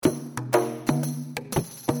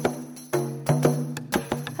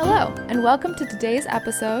Hello, and welcome to today's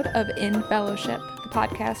episode of In Fellowship, the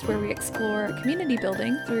podcast where we explore community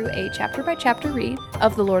building through a chapter-by-chapter read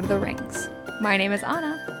of The Lord of the Rings. My name is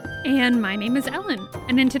Anna. And my name is Ellen.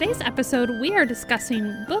 And in today's episode, we are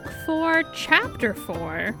discussing Book 4, Chapter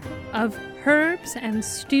 4 of Herbs and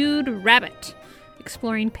Stewed Rabbit,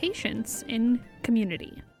 exploring patience in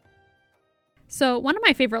community. So one of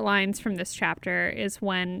my favorite lines from this chapter is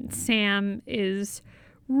when Sam is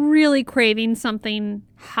really craving something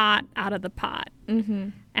hot out of the pot. Mm-hmm.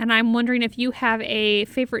 And I'm wondering if you have a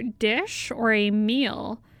favorite dish or a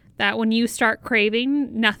meal that when you start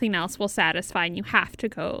craving, nothing else will satisfy and you have to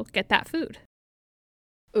go get that food.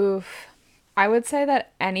 Oof. I would say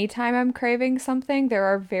that anytime I'm craving something, there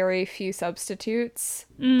are very few substitutes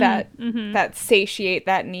that satiate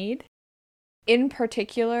that need. In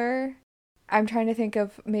particular, I'm trying to think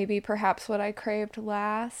of maybe perhaps what I craved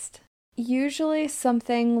last. Usually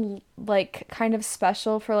something like kind of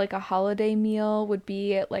special for like a holiday meal would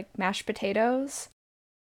be like mashed potatoes.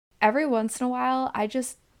 Every once in a while, I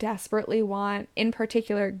just desperately want, in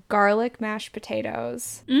particular, garlic mashed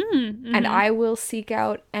potatoes. And I will seek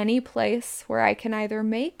out any place where I can either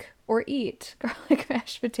make or eat garlic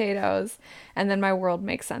mashed potatoes. And then my world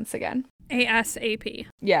makes sense again. ASAP.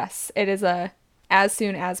 Yes, it is as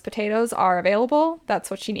soon as potatoes are available,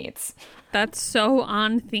 that's what she needs. That's so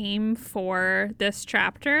on theme for this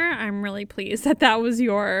chapter. I'm really pleased that was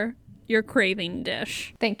your craving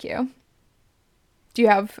dish. Thank you. Do you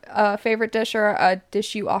have a favorite dish or a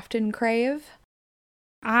dish you often crave?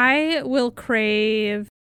 I will crave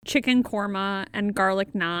chicken korma and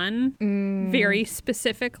garlic naan very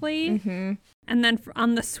specifically. Mm-hmm. And then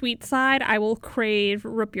on the sweet side, I will crave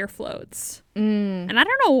root beer floats. Mm. And I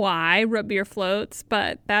don't know why root beer floats,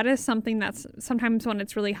 but that is something that's sometimes when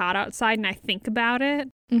it's really hot outside and I think about it,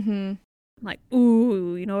 Mm-hmm. I'm like,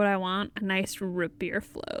 ooh, you know what I want? A nice root beer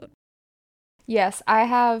float. Yes, I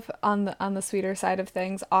have on the sweeter side of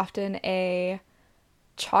things often a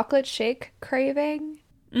chocolate shake craving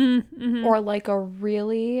or like a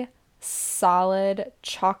really solid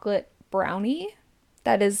chocolate brownie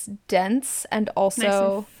that is dense and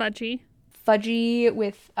also nice and fudgy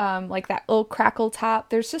with like that little crackle top.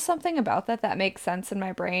 There's just something about that makes sense in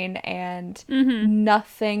my brain, and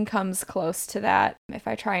nothing comes close to that. If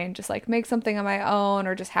I try and just like make something on my own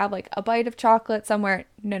or just have like a bite of chocolate somewhere,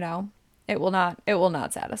 no. It will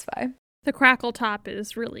not satisfy. The crackle top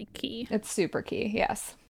is really key. It's super key,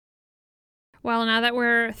 yes. Well, now that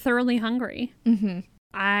we're thoroughly hungry,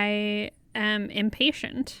 I am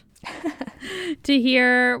impatient to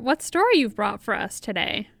hear what story you've brought for us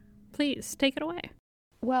today. Please, take it away.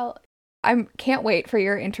 Well, I can't wait for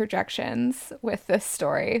your interjections with this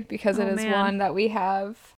story because it is one that we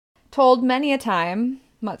have told many a time,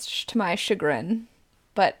 much to my chagrin.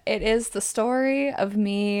 But it is the story of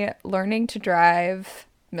me learning to drive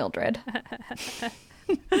Mildred.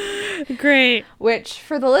 Great. Which,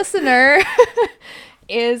 for the listener,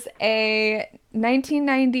 is a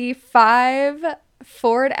 1995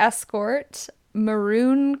 Ford Escort,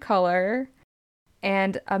 maroon color,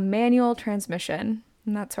 and a manual transmission.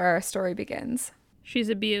 And that's where our story begins. She's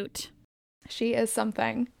a beaut. She is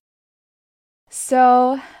something.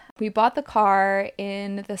 So we bought the car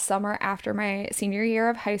in the summer after my senior year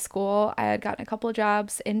of high school. I had gotten a couple of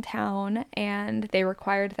jobs in town, and they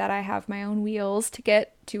required that I have my own wheels to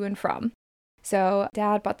get to and from. So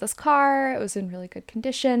Dad bought this car. It was in really good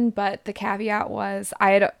condition, but the caveat was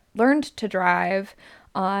I had learned to drive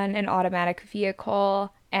on an automatic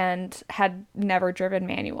vehicle and had never driven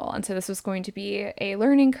manual. And so this was going to be a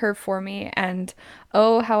learning curve for me. And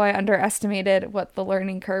oh, how I underestimated what the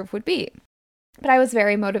learning curve would be. But I was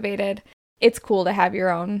very motivated. It's cool to have your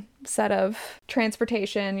own set of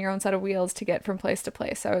transportation, your own set of wheels to get from place to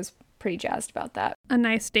place. So I was pretty jazzed about that. A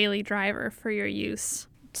nice daily driver for your use.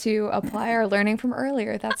 To apply our learning from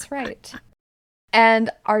earlier, that's right. And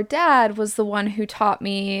our dad was the one who taught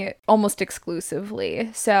me almost exclusively.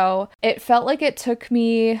 So it felt like it took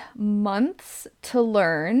me months to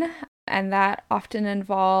learn, and that often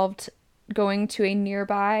involved going to a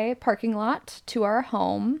nearby parking lot to our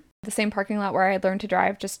home. The same parking lot where I had learned to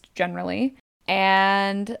drive just generally,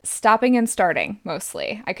 and stopping and starting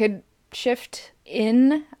mostly. I could shift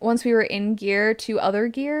in once we were in gear to other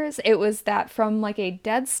gears. It was that from like a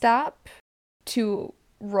dead stop to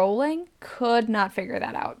rolling, could not figure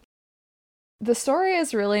that out. The story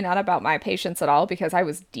is really not about my patience at all because I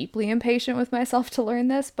was deeply impatient with myself to learn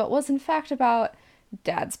this, but was in fact about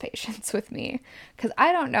Dad's patience with me. Because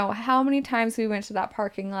I don't know how many times we went to that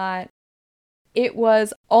parking lot. It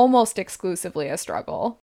was almost exclusively a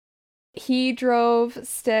struggle. He drove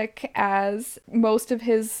stick as most of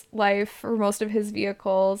his life or most of his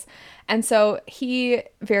vehicles. And so he,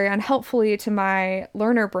 very unhelpfully to my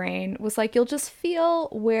learner brain, was like, you'll just feel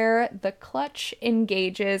where the clutch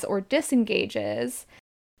engages or disengages.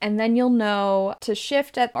 And then you'll know to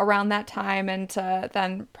shift at around that time and to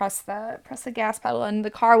then press the gas pedal and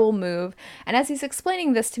the car will move. And as he's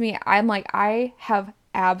explaining this to me, I'm like, I have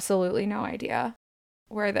absolutely no idea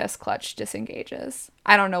where this clutch disengages.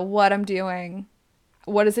 I don't know what I'm doing.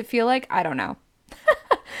 What does it feel like? I don't know.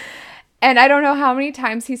 And I don't know how many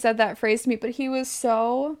times he said that phrase to me, but he was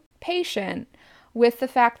so patient with the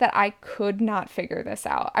fact that I could not figure this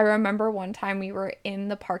out. I remember one time we were in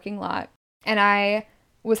the parking lot and I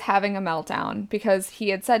was having a meltdown because he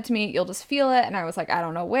had said to me, you'll just feel it. And I was like, I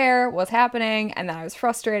don't know what's happening. And then I was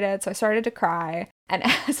frustrated. So I started to cry. And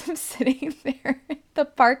as I'm sitting there in the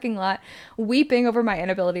parking lot, weeping over my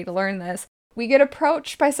inability to learn this, we get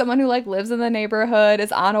approached by someone who like lives in the neighborhood,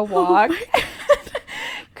 is on a walk,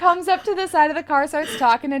 comes up to the side of the car, starts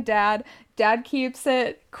talking to Dad. Dad keeps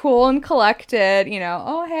it cool and collected,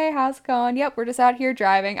 oh, hey, how's it going? Yep, we're just out here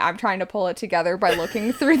driving. I'm trying to pull it together by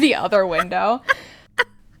looking through the other window.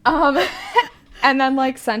 And then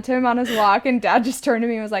like sent him on his walk, and Dad just turned to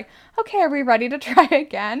me and was like, okay, are we ready to try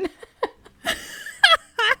again?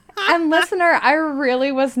 And listener, I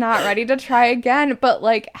really was not ready to try again, but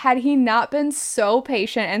like, had he not been so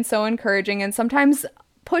patient and so encouraging and sometimes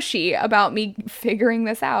pushy about me figuring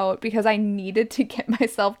this out because I needed to get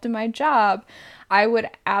myself to my job, I would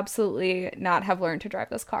absolutely not have learned to drive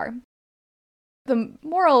this car. The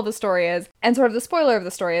moral of the story is, and sort of the spoiler of the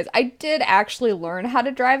story is, I did actually learn how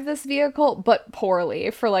to drive this vehicle, but poorly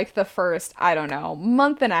for like the first, I don't know,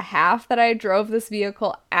 month and a half that I drove this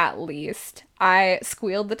vehicle at least. I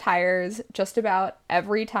squealed the tires just about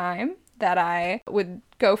every time that I would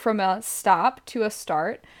go from a stop to a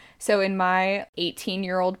start. So in my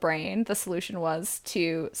 18-year-old brain, the solution was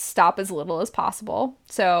to stop as little as possible.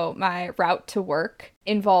 So my route to work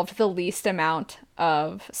involved the least amount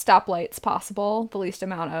of stoplights possible, the least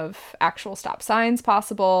amount of actual stop signs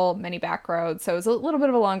possible, many back roads. So it was a little bit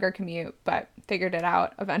of a longer commute, but figured it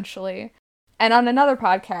out eventually. And on another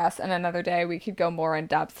podcast and another day, we could go more in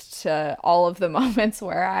depth to all of the moments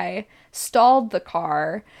where I stalled the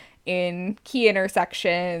car in key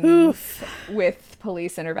intersections with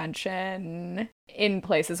police intervention in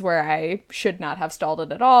places where I should not have stalled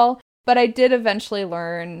it at all. But I did eventually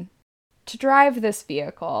learn to drive this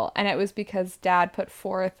vehicle, and it was because Dad put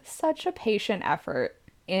forth such a patient effort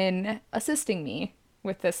in assisting me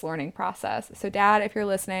with this learning process. So Dad, if you're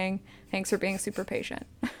listening, thanks for being super patient.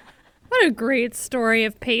 What a great story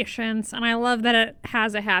of patience, and I love that it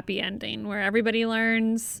has a happy ending where everybody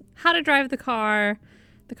learns how to drive the car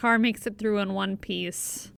makes it through in one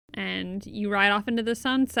piece, and you ride off into the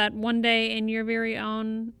sunset one day in your very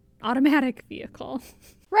own automatic vehicle.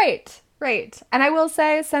 Right. And I will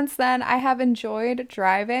say, since then, I have enjoyed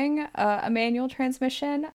driving a manual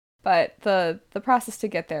transmission, but the process to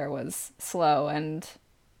get there was slow and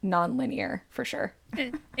non-linear, for sure.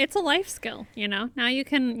 It's a life skill, Now you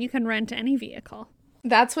can rent any vehicle.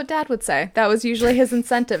 That's what Dad would say. That was usually his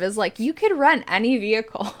incentive, is like, you could rent any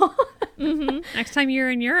vehicle. Mm-hmm. Next time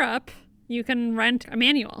you're in Europe, you can rent a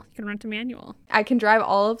manual. I can drive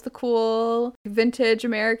all of the cool vintage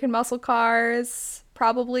American muscle cars,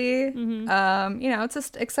 probably. Mm-hmm. It's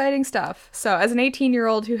just exciting stuff. So as an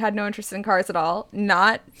 18-year-old who had no interest in cars at all,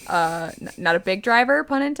 not a big driver,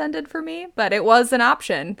 pun intended, for me, but it was an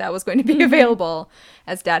option that was going to be available,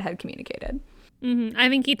 as Dad had communicated. Mm-hmm. I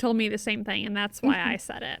think he told me the same thing, and that's why I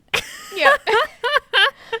said it. Yeah.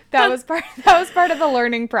 That was part of the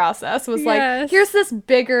learning process, was like, here's this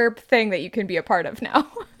bigger thing that you can be a part of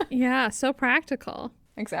now. Yeah, so practical.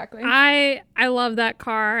 Exactly. I love that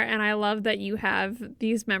car, and I love that you have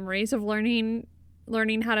these memories of learning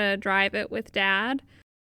how to drive it with Dad.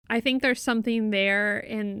 I think there's something there,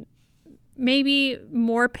 and maybe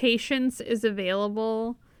more patience is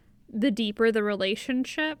available the deeper the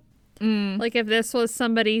relationship. Like if this was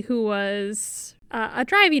somebody who was a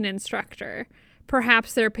driving instructor,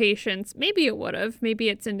 perhaps their patience, maybe it would have, maybe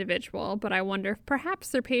it's individual, but I wonder if perhaps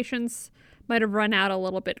their patience might have run out a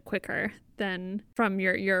little bit quicker than from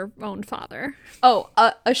your own father. Oh,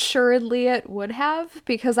 assuredly it would have,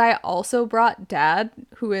 because I also brought Dad,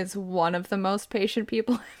 who is one of the most patient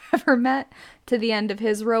people I've ever met, to the end of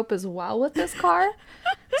his rope as well with this car.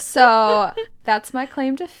 So that's my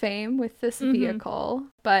claim to fame with this vehicle.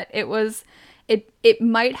 But it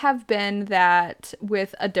might have been that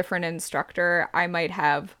with a different instructor, I might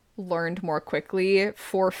have learned more quickly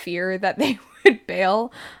for fear that they would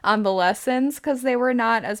bail on the lessons because they were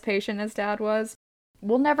not as patient as Dad was.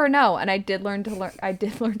 we'll never know. And I did learn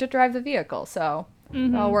to drive the vehicle, so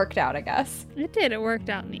it all worked out, I guess. It did. It worked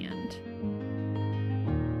out in the end.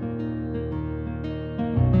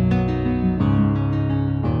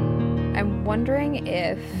 I'm wondering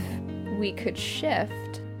if we could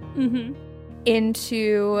shift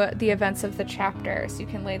into the events of the chapter so you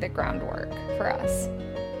can lay the groundwork for us.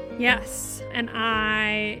 Yes, and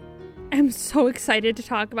I am so excited to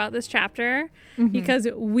talk about this chapter because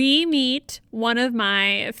we meet one of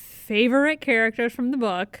my favorite characters from the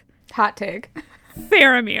book. Hot take.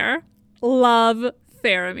 Faramir. Love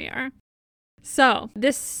Faramir. So,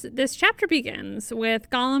 this chapter begins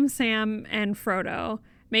with Gollum, Sam, and Frodo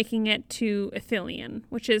making it to Ithilien,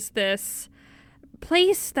 which is this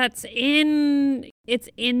place that's in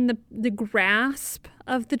the grasp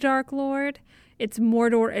of the Dark Lord. It's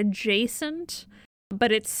Mordor adjacent,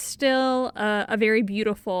 but it's still a very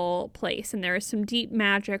beautiful place, and there is some deep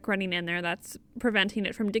magic running in there that's preventing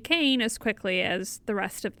it from decaying as quickly as the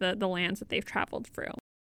rest of the lands that they've traveled through.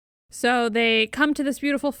 So they come to this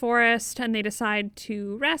beautiful forest, and they decide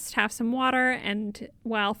to rest, have some water, and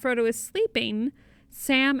while Frodo is sleeping,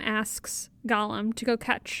 Sam asks Gollum to go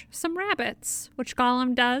catch some rabbits, which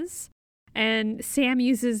Gollum does, and Sam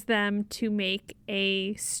uses them to make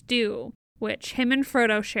a stew, which him and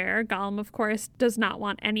Frodo share. Gollum, of course, does not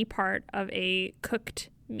want any part of a cooked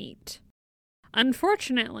meat.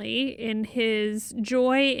 Unfortunately, in his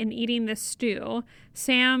joy in eating this stew,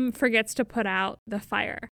 Sam forgets to put out the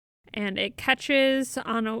fire, and it catches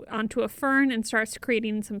onto a fern and starts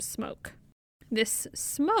creating some smoke. This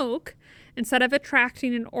smoke, instead of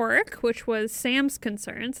attracting an orc, which was Sam's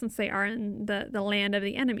concern since they are in the land of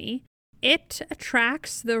the enemy, it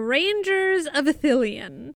attracts the Rangers of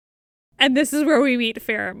Ithilien. And this is where we meet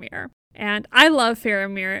Faramir. And I love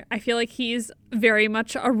Faramir. I feel like he's very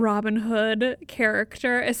much a Robin Hood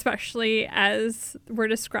character, especially as we're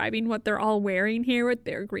describing what they're all wearing here with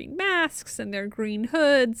their green masks and their green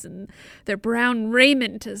hoods and their brown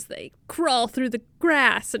raiment as they crawl through the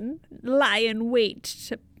grass and lie in wait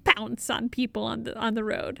to pounce on people on the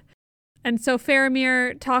road. And so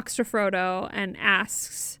Faramir talks to Frodo and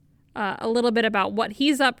asks a little bit about what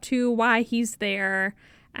he's up to, why he's there,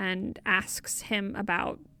 and asks him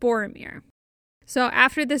about Boromir. So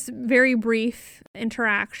after this very brief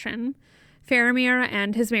interaction, Faramir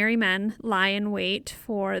and his merry men lie in wait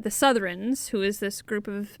for the Southrons, who is this group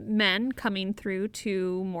of men coming through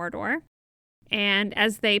to Mordor. And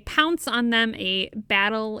as they pounce on them, a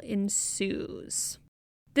battle ensues.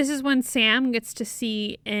 This is when Sam gets to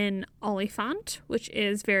see an Oliphant, which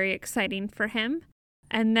is very exciting for him.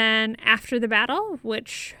 And then after the battle,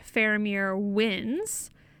 which Faramir wins,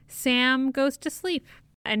 Sam goes to sleep,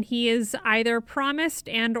 and he is either promised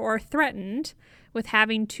and or threatened with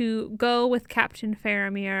having to go with Captain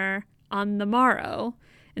Faramir on the morrow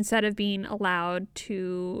instead of being allowed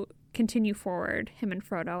to continue forward, him and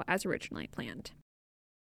Frodo, as originally planned.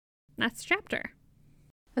 That's the chapter.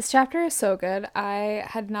 This chapter is so good. I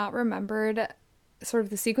had not remembered sort of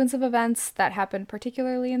the sequence of events that happened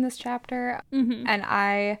particularly in this chapter, and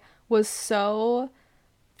I was so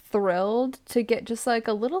thrilled to get just like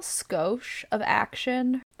a little skosh of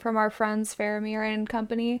action from our friends Faramir and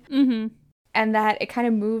company, and that it kind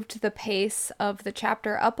of moved the pace of the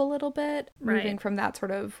chapter up a little bit, moving from that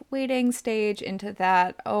sort of waiting stage into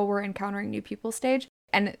that, oh, we're encountering new people stage,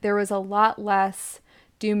 and there was a lot less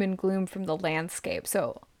doom and gloom from the landscape.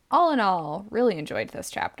 So all in all, really enjoyed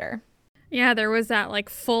this chapter. Yeah, there was that like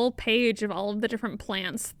full page of all of the different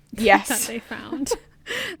plants that they found.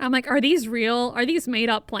 I'm like, are these real? Are these made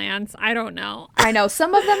up plants? I don't know. I know.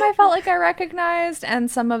 Some of them I felt like I recognized, and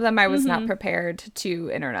some of them I was not prepared to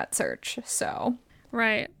internet search. So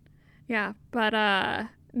right. Yeah. But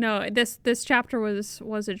no, this chapter was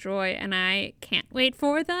a joy, and I can't wait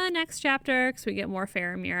for the next chapter because we get more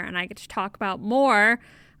Faramir, and I get to talk about more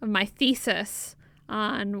of my thesis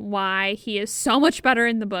on why he is so much better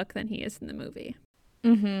in the book than he is in the movie.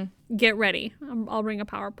 Get ready. I'll bring a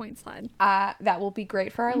PowerPoint slide. That will be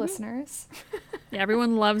great for our listeners. Yeah,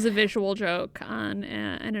 everyone loves a visual joke in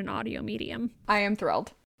an audio medium. I am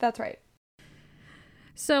thrilled. That's right.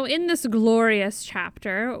 So in this glorious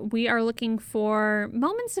chapter, we are looking for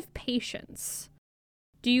moments of patience.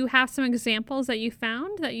 Do you have some examples that you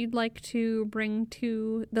found that you'd like to bring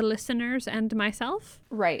to the listeners and myself?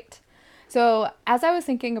 Right. So as I was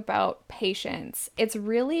thinking about patience, it's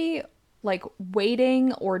really like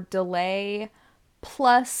waiting or delay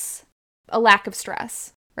plus a lack of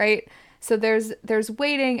stress, right? So there's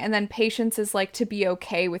waiting, and then patience is like to be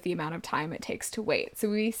okay with the amount of time it takes to wait.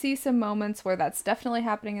 So we see some moments where that's definitely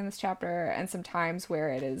happening in this chapter, and some times where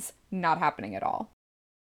it is not happening at all.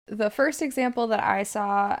 the first example that I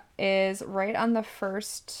saw is right on the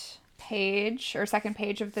first page or second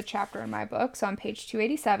page of the chapter in my book. So on page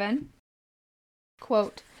 287,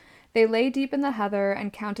 quote, "They lay deep in the heather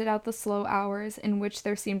and counted out the slow hours in which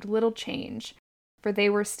there seemed little change, for they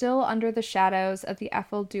were still under the shadows of the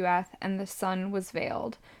Ephel Duath, and the sun was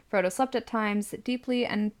veiled. Frodo slept at times, deeply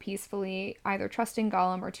and peacefully, either trusting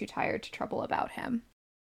Gollum or too tired to trouble about him."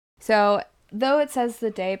 So, though it says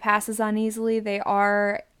the day passes uneasily, they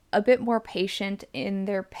are a bit more patient in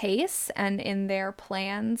their pace and in their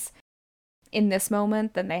plans in this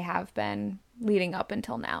moment than they have been leading up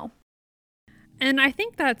until now. And I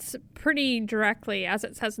think that's pretty directly as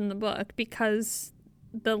it says in the book, because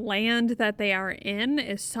the land that they are in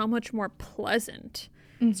is so much more pleasant.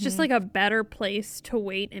 It's just like a better place to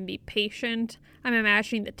wait and be patient. I'm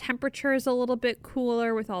imagining the temperature is a little bit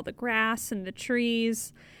cooler with all the grass and the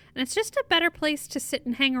trees. And it's just a better place to sit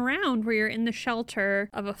and hang around where you're in the shelter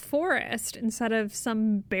of a forest instead of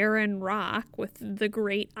some barren rock with the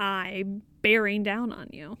great eye bearing down on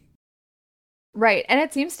you. Right, and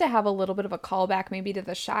it seems to have a little bit of a callback maybe to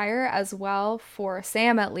the Shire as well, for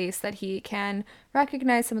Sam at least, that he can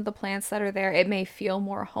recognize some of the plants that are there. It may feel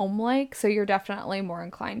more home-like, so you're definitely more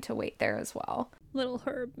inclined to wait there as well. Little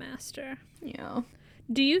herb master. Yeah.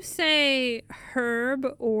 Do you say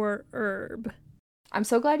herb or herb? I'm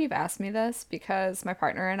so glad you've asked me this, because my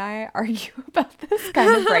partner and I argue about this kind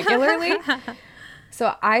of regularly.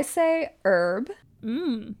 So I say herb,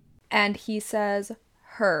 and he says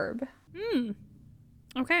herb.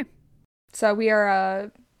 Okay. So we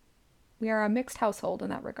are a mixed household in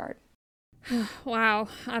that regard. Wow.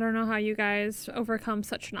 I don't know how you guys overcome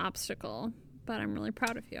such an obstacle, but I'm really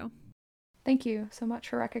proud of you. Thank you so much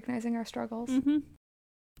for recognizing our struggles.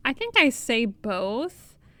 I think I say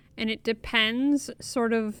both, and it depends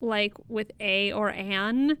sort of like with a or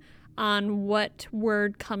an on what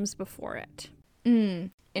word comes before it.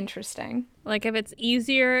 Interesting. Like if it's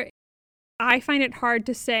easier, I find it hard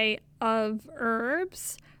to say of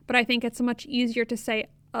herbs, but I think it's much easier to say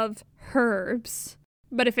of herbs.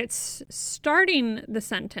 But if it's starting the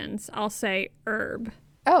sentence, I'll say herb.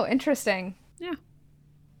 Oh, interesting. Yeah.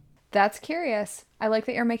 That's curious. I like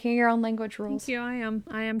that you're making your own language rules. Thank you.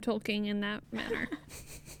 I am Tolkien in that manner.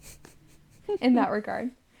 In that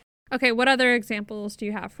regard. Okay, what other examples do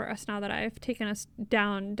you have for us now that I've taken us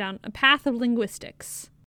down a path of linguistics?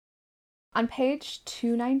 On page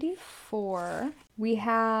 294, we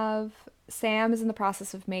have Sam is in the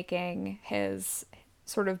process of making his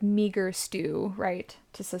sort of meager stew, right,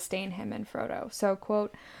 to sustain him and Frodo. So,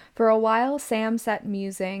 quote, "For a while Sam sat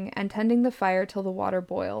musing and tending the fire till the water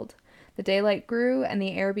boiled. The daylight grew and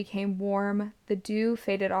the air became warm. The dew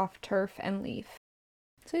faded off turf and leaf."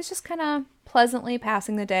 So he's just kind of pleasantly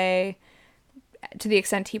passing the day to the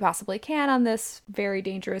extent he possibly can on this very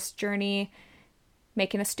dangerous journey,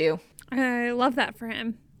 making a stew. I love that for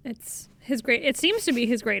him. It seems to be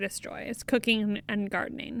his greatest joy, is cooking and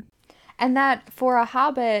gardening. And that for a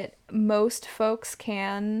hobbit, most hobbits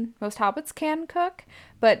can cook,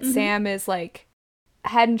 but Sam is like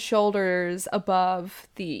head and shoulders above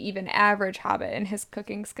the even average hobbit in his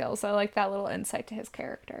cooking skills. So I like that little insight to his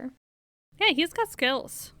character. Yeah, he's got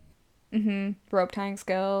skills. Rope tying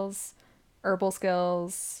skills, herbal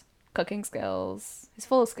skills, cooking skills. He's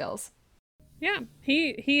full of skills. Yeah,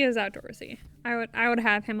 he is outdoorsy. I would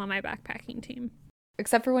have him on my backpacking team.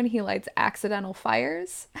 Except for when he lights accidental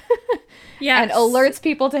fires. Yes. And alerts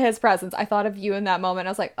people to his presence. I thought of you in that moment.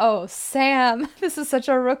 I was like, oh, Sam, this is such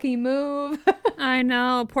a rookie move. I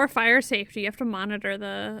know. Poor fire safety. You have to monitor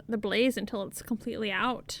the blaze until it's completely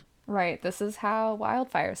out. Right. This is how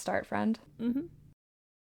wildfires start, friend.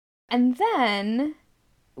 And then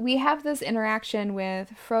we have this interaction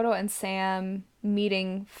with Frodo and Sam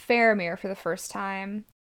meeting Faramir for the first time.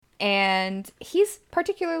 And he's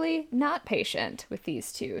particularly not patient with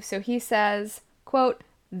these two. So he says, quote,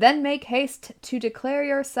 "Then make haste to declare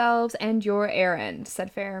yourselves and your errand,"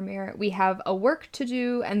 said Faramir. "We have a work to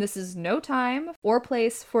do, and this is no time or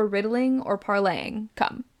place for riddling or parleying.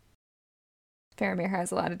 Come." Faramir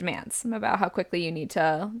has a lot of demands about how quickly you need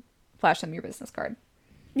to flash them your business card.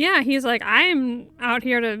 Yeah, he's like, I'm out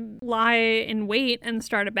here to lie in wait and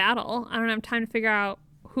start a battle. I don't have time to figure out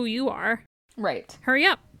who you are. Right. Hurry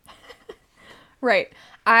up. Right.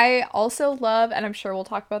 I also love, and I'm sure we'll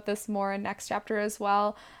talk about this more in next chapter as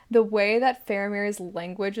well, the way that Faramir's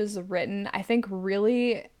language is written, I think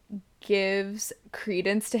really gives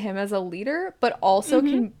credence to him as a leader, but also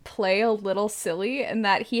can play a little silly in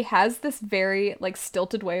that he has this very, like,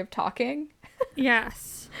 stilted way of talking.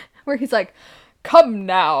 Yes. Where he's like, "Come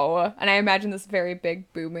now!" And I imagine this very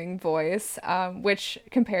big booming voice, which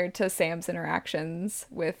compared to Sam's interactions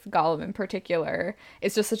with Gollum in particular,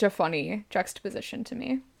 is just such a funny juxtaposition to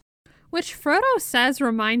me. Which Frodo says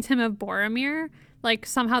reminds him of Boromir. Like,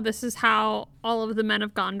 somehow this is how all of the men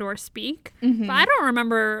of Gondor speak. Mm-hmm. But I don't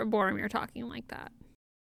remember Boromir talking like that.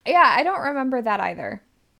 Yeah, I don't remember that either.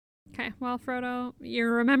 Okay, well, Frodo,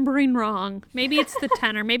 you're remembering wrong. Maybe it's the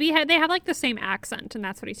tenor. Maybe they have, like, the same accent, and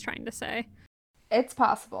that's what he's trying to say. It's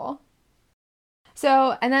possible.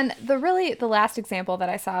 So, and then the last example that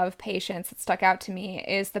I saw of patience that stuck out to me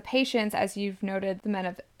is the patience, as you've noted, the men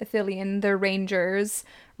of Ithilien, the rangers,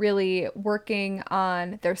 really working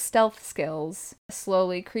on their stealth skills,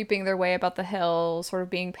 slowly creeping their way about the hill, sort of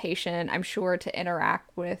being patient, I'm sure, to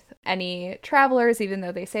interact with any travelers, even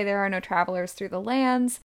though they say there are no travelers through the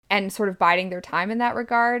lands, and sort of biding their time in that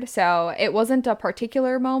regard. So it wasn't a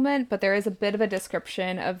particular moment, but there is a bit of a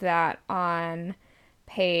description of that on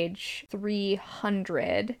page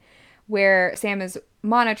 300, where Sam is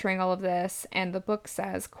monitoring all of this, and the book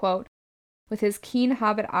says, quote, "With his keen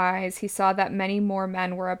hobbit eyes, he saw that many more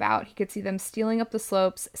men were about. He could see them stealing up the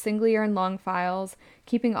slopes, singly or in long files,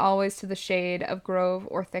 keeping always to the shade of grove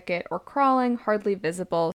or thicket, or crawling, hardly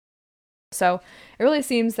visible." So it really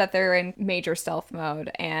seems that they're in major stealth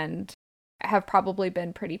mode and have probably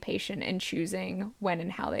been pretty patient in choosing when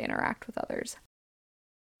and how they interact with others.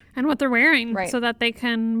 And what they're wearing, right, so that they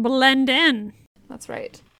can blend in. That's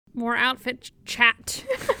right. More outfit chat.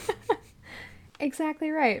 Exactly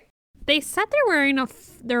right. They said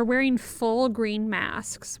they're wearing full green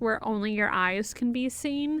masks where only your eyes can be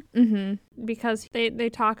seen. Mm-hmm. Because they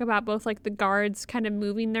talk about both, like, the guards kind of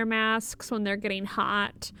moving their masks when they're getting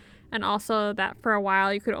hot, and also that for a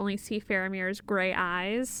while you could only see Faramir's gray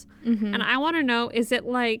eyes. Mm-hmm. And I want to know, is it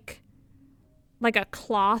like a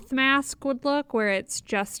cloth mask would look, where it's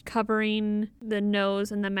just covering the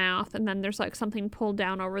nose and the mouth, and then there's, like, something pulled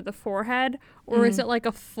down over the forehead? Or is it like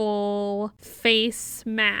a full face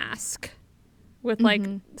mask with, like,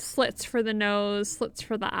 slits for the nose, slits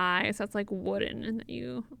for the eyes, that's, like, wooden and that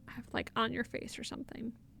you have, like, on your face or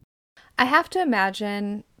something? I have to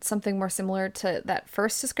imagine something more similar to that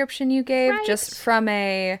first description you gave, right, just from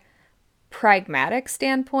a pragmatic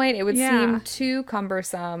standpoint. It would seem too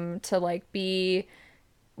cumbersome to, like, be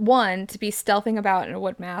stealthing about in a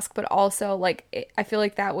wood mask, but also, like, I feel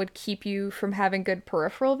like that would keep you from having good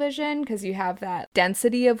peripheral vision, because you have that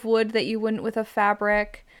density of wood that you wouldn't with a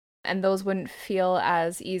fabric, and those wouldn't feel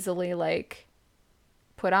as easily, like,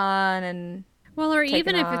 put on and or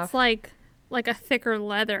even if off. it's like a thicker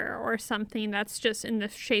leather or something that's just in the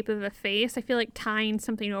shape of a face. I feel like tying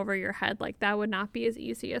something over your head like that would not be as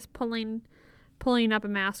easy as pulling up a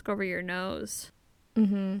mask over your nose.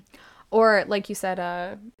 Mm-hmm. Or, like you said,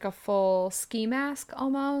 a full ski mask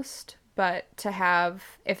almost, but to have,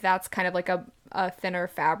 if that's kind of like a thinner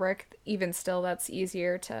fabric, even still that's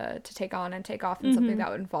easier to take on and take off than something that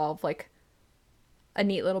would involve, like, a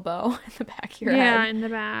neat little bow in the back of your head. Yeah, in the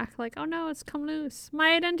back. Like, oh no, it's come loose.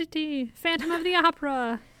 My identity. Phantom of the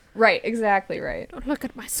Opera. Right, exactly right. Don't look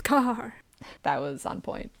at my scar. That was on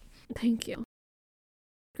point. Thank you.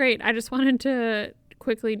 Great. I just wanted to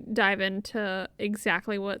quickly dive into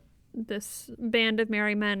exactly what this band of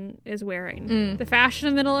merry men is wearing. The fashion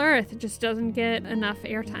of Middle-earth just doesn't get enough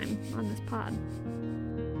airtime on this pod.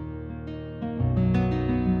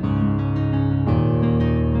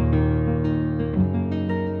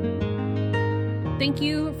 Thank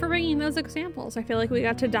you for bringing those examples. I feel like we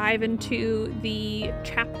got to dive into the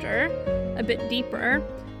chapter a bit deeper.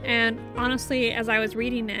 And honestly, as I was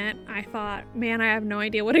reading it, I thought, man, I have no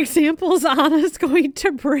idea what examples Anna's going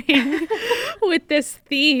to bring with this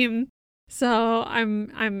theme. So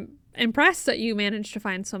I'm impressed that you managed to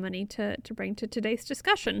find so many to bring to today's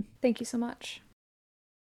discussion. Thank you so much.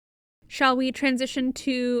 Shall we transition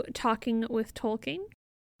to talking with Tolkien?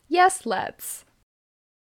 Yes, let's.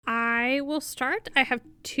 I will start. I have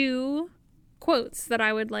 2 quotes that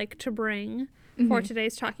I would like to bring for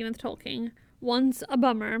today's Talking with Tolkien. One's a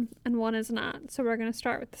bummer and one is not. So we're going to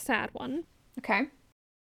start with the sad one. Okay.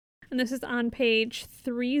 And this is on page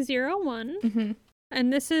 301.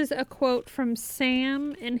 And this is a quote from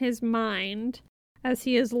Sam in his mind as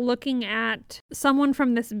he is looking at someone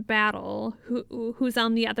from this battle who's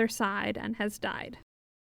on the other side and has died.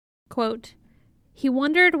 Quote, "He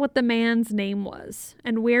wondered what the man's name was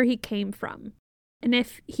and where he came from, and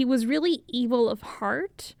if he was really evil of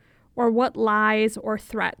heart, or what lies or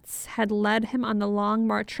threats had led him on the long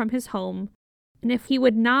march from his home, and if he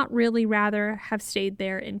would not really rather have stayed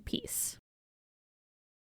there in peace."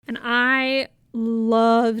 And I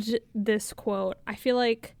loved this quote. I feel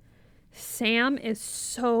like Sam is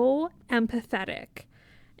so empathetic.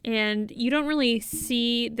 And you don't really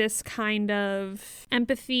see this kind of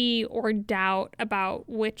empathy or doubt about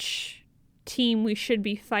which team we should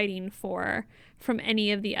be fighting for from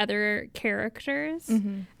any of the other characters.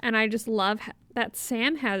 Mm-hmm. And I just love that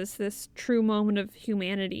Sam has this true moment of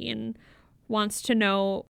humanity and wants to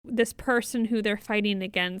know this person who they're fighting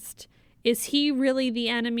against, is he really the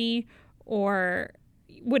enemy, or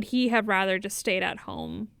would he have rather just stayed at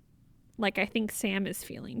home, like I think Sam is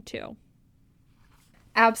feeling too.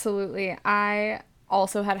 Absolutely. I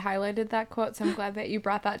also had highlighted that quote, so I'm glad that you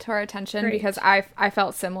brought that to our attention. Great. Because I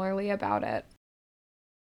felt similarly about it.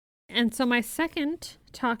 And so my second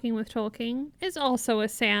Talking with Tolkien is also a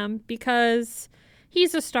Sam, because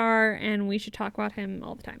he's a star and we should talk about him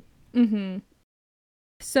all the time. Mm-hmm.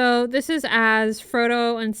 So this is as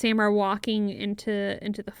Frodo and Sam are walking into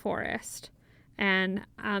the forest. And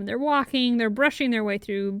they're walking, they're brushing their way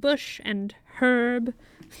through bush and herb.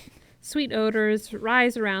 Sweet odors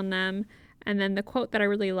rise around them. And then the quote that I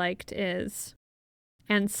really liked is,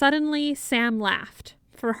 "And suddenly Sam laughed,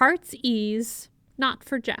 for heart's ease, not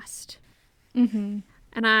for jest." Mm-hmm.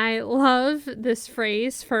 And I love this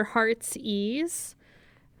phrase, "for heart's ease,"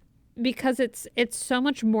 because it's so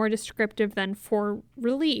much more descriptive than "for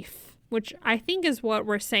relief," which I think is what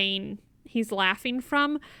we're saying he's laughing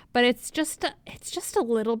from, but it's just a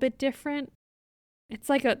little bit different. It's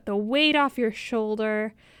like the weight off your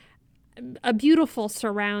shoulder, a beautiful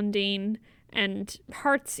surrounding, and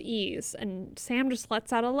heart's ease. And Sam just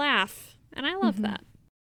lets out a laugh, and I love that.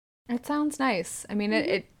 It sounds nice. I mean,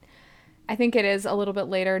 I think it is a little bit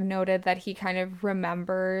later noted that he kind of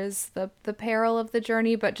remembers the peril of the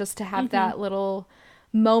journey, but just to have that little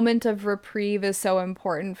moment of reprieve is so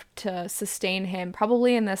important to sustain him,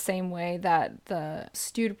 probably in the same way that the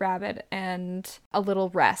stewed rabbit and a little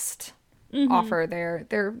rest offer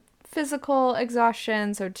their physical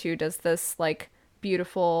exhaustion. So too does this like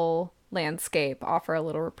beautiful landscape offer a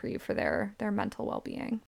little reprieve for their mental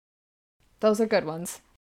well-being. Those are good ones.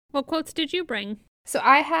 What quotes did you bring? So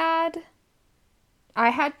I had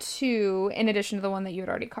two in addition to the one that you had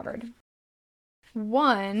already covered.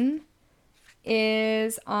 One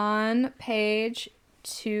is on page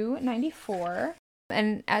 294,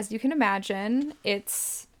 and as you can imagine,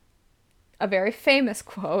 it's a very famous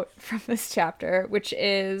quote from this chapter, which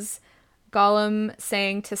is Gollum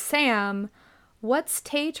saying to Sam, "What's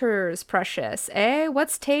taters, precious, eh?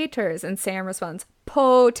 What's taters?" And Sam responds,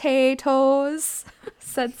 "Potatoes,"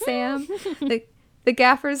 said Sam. The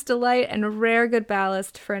gaffer's delight and rare good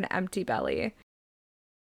ballast for an empty belly.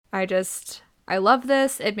 I love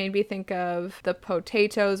this. It made me think of the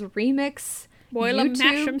Potatoes remix. Boil 'em,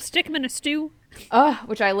 mash 'em, stick 'em in a stew.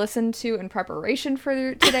 Which I listened to in preparation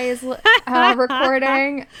for today's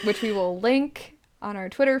recording, which we will link on our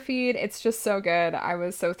Twitter feed. It's just so good. I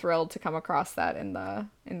was so thrilled to come across that in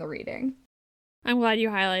the reading. I'm glad you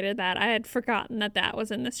highlighted that. I had forgotten that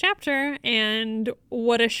was in this chapter, and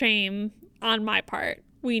what a shame on my part.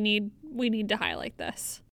 We need to highlight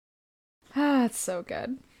this. It's so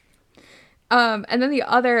good. And then the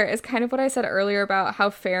other is kind of what I said earlier about how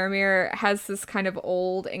Faramir has this kind of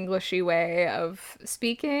old Englishy way of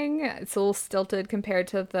speaking. It's a little stilted compared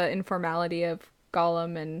to the informality of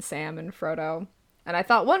Gollum and Sam and Frodo. And I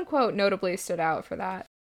thought one quote notably stood out for that.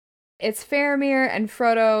 It's Faramir and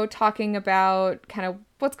Frodo talking about kind of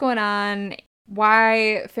what's going on,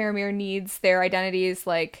 why Faramir needs their identities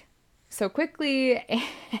like so quickly,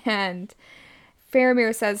 and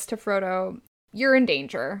Faramir says to Frodo, "You're in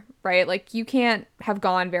danger, right? Like, you can't have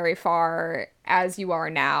gone very far as you are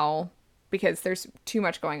now because there's too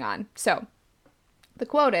much going on." So, the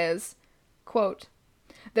quote is, quote,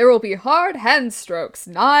 "There will be hard hand strokes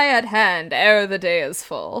nigh at hand ere the day is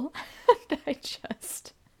full." And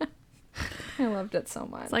I loved it so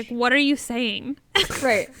much. It's like, what are you saying?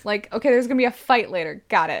 Right. Like, okay, there's gonna be a fight later.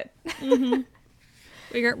 Got it. Mm-hmm.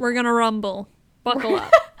 We're gonna rumble. Buckle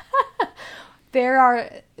up.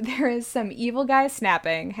 There is some evil guy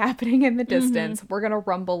snapping happening in the distance. We're gonna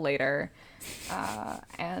rumble later.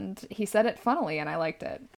 And he said it funnily, and I liked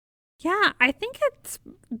it. Yeah, I think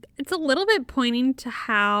it's a little bit pointing to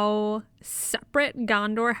how separate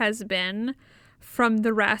Gondor has been from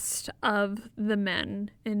the rest of the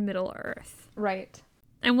men in Middle-earth. Right.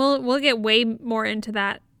 And we'll get way more into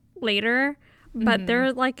that later, but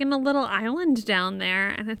they're like in a little island down there,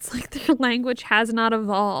 and it's like their language has not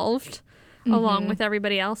evolved along with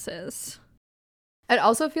everybody else's. It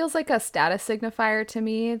also feels like a status signifier to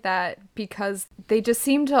me, that because they just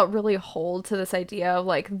seem to really hold to this idea of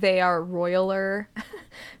like they are royaler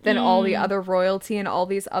than all the other royalty in all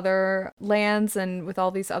these other lands and with all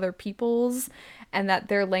these other peoples, and that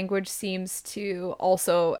their language seems to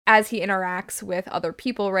also, as he interacts with other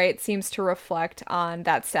people, right, seems to reflect on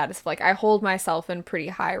that status of like, I hold myself in pretty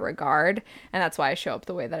high regard, and that's why I show up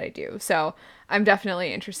the way that I do. So I'm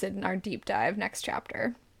definitely interested in our deep dive next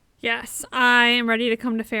chapter. Yes, I am ready to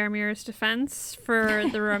come to Faramir's defense for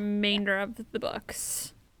the remainder of the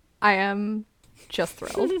books. I am just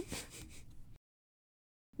thrilled.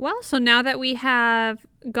 Well, so now that we have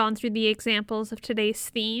gone through the examples of today's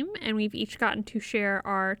theme and we've each gotten to share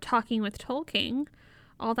our Talking with Tolkien,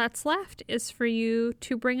 all that's left is for you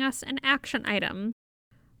to bring us an action item.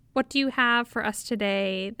 What do you have for us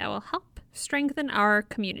today that will help strengthen our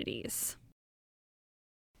communities?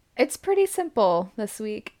 It's pretty simple this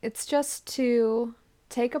week. It's just to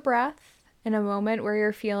take a breath in a moment where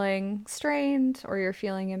you're feeling strained or you're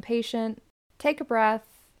feeling impatient. Take a breath.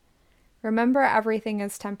 Remember everything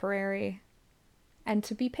is temporary, and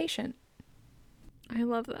to be patient. I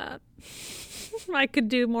love that. I could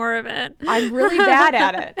do more of it. I'm really bad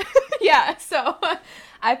at it. Yeah, so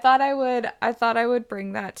I thought I would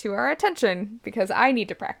bring that to our attention because I need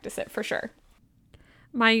to practice it for sure.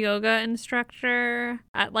 My yoga instructor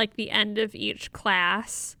at like the end of each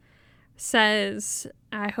class says,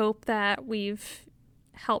 I hope that we've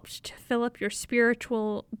helped to fill up your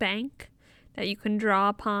spiritual bank that you can draw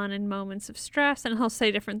upon in moments of stress. And he'll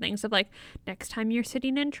say different things of like, next time you're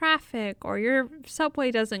sitting in traffic or your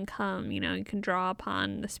subway doesn't come, you can draw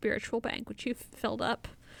upon the spiritual bank which you've filled up.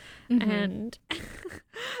 Mm-hmm. And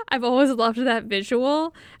I've always loved that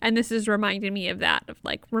visual, and this is reminding me of that, of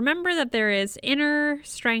like, remember that there is inner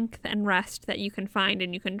strength and rest that you can find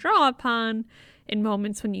and you can draw upon in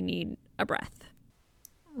moments when you need a breath.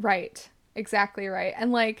 Right. Exactly right.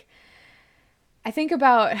 And like, I think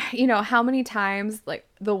about, how many times like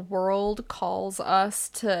the world calls us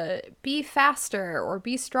to be faster or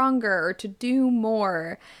be stronger or to do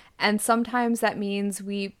more. And sometimes that means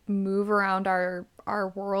we move around our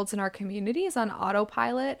worlds and our communities on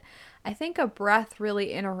autopilot. I think a breath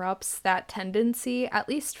really interrupts that tendency, at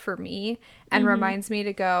least for me, and reminds me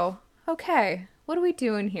to go, okay, what are we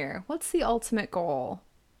doing here? What's the ultimate goal?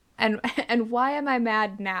 And why am I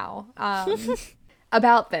mad now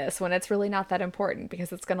about this when it's really not that important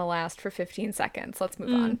because it's going to last for 15 seconds? Let's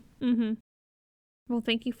move on. Mm-hmm. Well,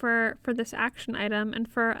 thank you for this action item and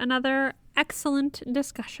for another excellent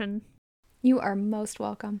discussion. You are most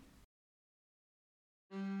welcome.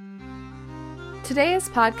 Today's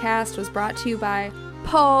podcast was brought to you by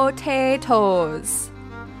Potatoes.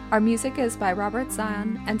 Our music is by Robert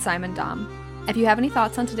Zahn and Simon Dom. If you have any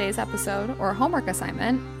thoughts on today's episode or homework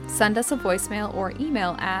assignment, send us a voicemail or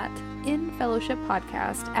email at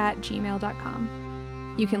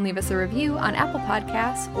infellowshippodcast@gmail.com. You can leave us a review on Apple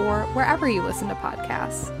Podcasts or wherever you listen to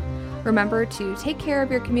podcasts. Remember to take care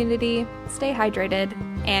of your community, stay hydrated,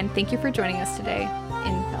 and thank you for joining us today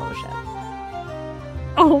in Fellowship.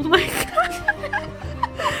 Oh my god!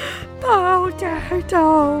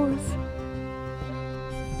 Potatoes!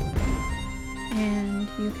 And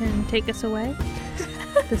you can take us away.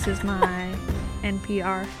 This is my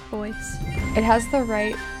NPR voice. It has the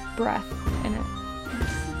right breath in it.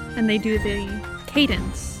 Yes. And they do the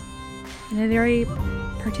cadence in a very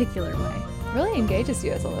particular way. It really engages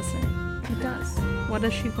you as a listener. It does. What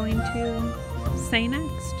is she going to say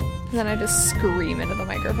next? Then I just scream into the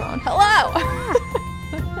microphone. Hello!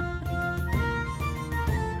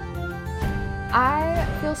 I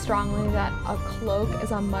feel strongly that a cloak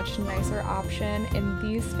is a much nicer option in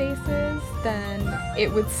these spaces than it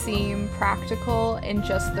would seem practical in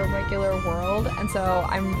just the regular world. And so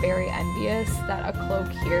I'm very envious that a cloak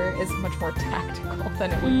here is much more tactical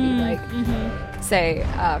than it would be like, say,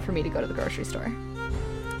 for me to go to the grocery store.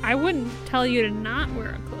 I wouldn't tell you to not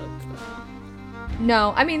wear a cloak, though.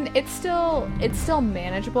 No, I mean, it's still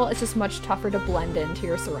manageable. It's just much tougher to blend into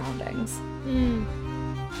your surroundings.